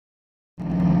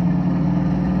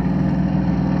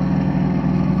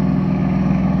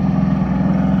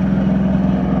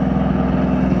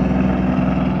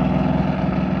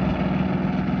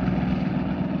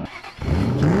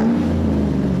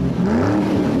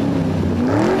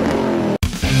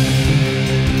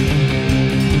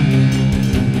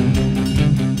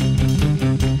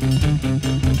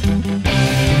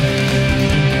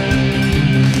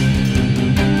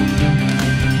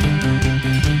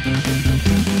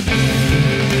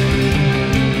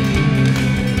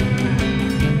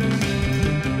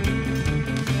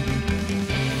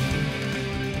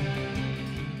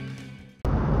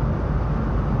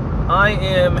I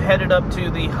am headed up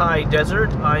to the high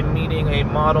desert. I'm meeting a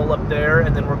model up there,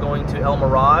 and then we're going to El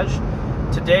Mirage.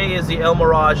 Today is the El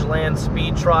Mirage land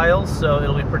speed trials, so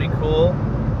it'll be pretty cool.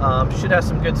 Should have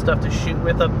some good stuff to shoot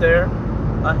with up there.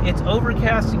 It's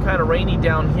overcast and kind of rainy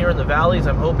down here in the valleys.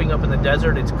 I'm hoping up in the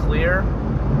desert it's clear.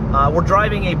 We're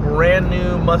driving a brand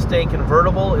new Mustang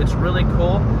convertible. It's really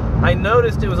cool. I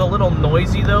noticed it was a little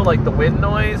noisy though, like the wind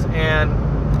noise, and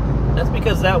that's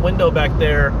because that window back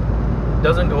there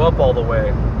doesn't go up all the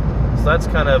way. So that's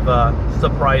kind of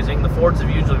surprising. The Fords have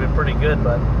usually been pretty good,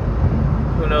 but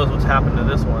who knows what's happened to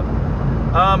this one.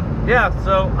 Yeah,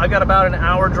 so I got about an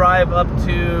hour drive up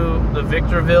to the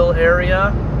Victorville area,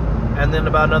 and then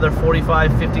about another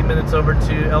 45-50 minutes over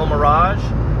to El Mirage.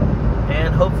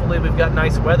 And hopefully we've got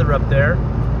nice weather up there,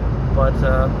 but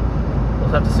we'll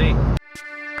have to see.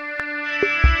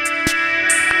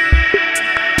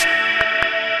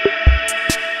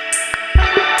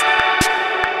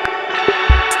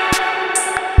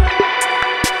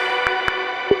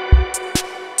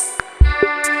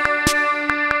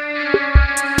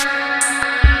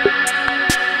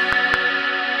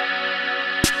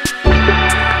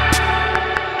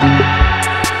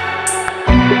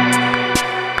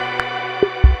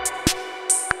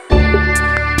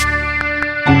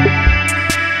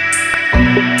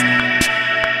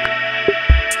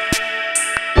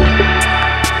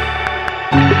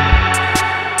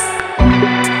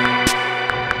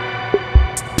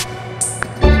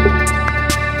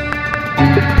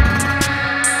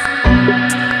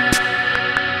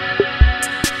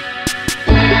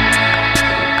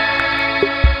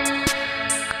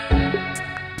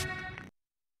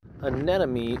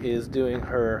 Anemone is doing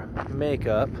her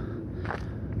makeup.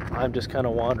 I'm just kind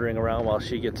of wandering around while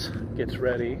she gets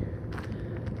ready.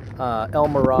 El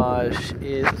Mirage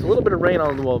is a little bit of rain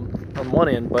on one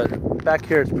end, but back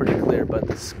here it's pretty clear. But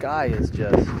the sky is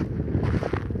just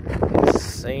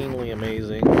insanely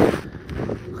amazing.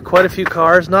 Quite a few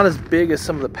cars, not as big as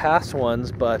some of the past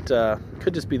ones, but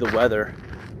could just be the weather.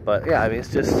 But yeah, I mean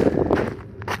it's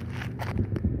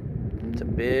a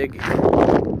big,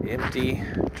 empty,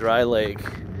 dry lake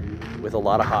with a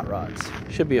lot of hot rods.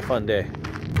 Should be a fun day.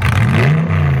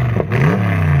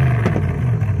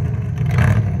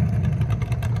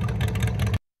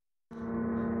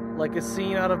 Like a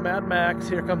scene out of Mad Max,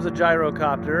 here comes a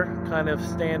gyrocopter, kind of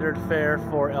standard fare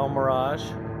for El Mirage.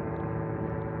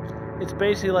 It's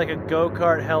basically like a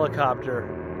go-kart helicopter.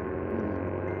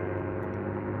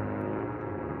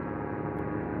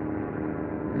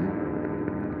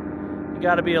 You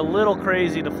gotta be a little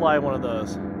crazy to fly one of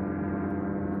those.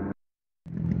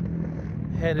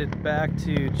 Headed back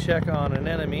to check on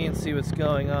Anemone and see what's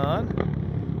going on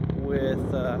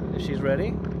with, if she's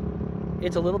ready.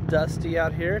 It's a little dusty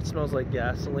out here. It smells like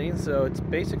gasoline, so it's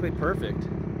basically perfect.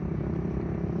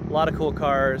 A lot of cool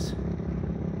cars.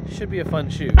 Should be a fun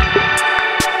shoot.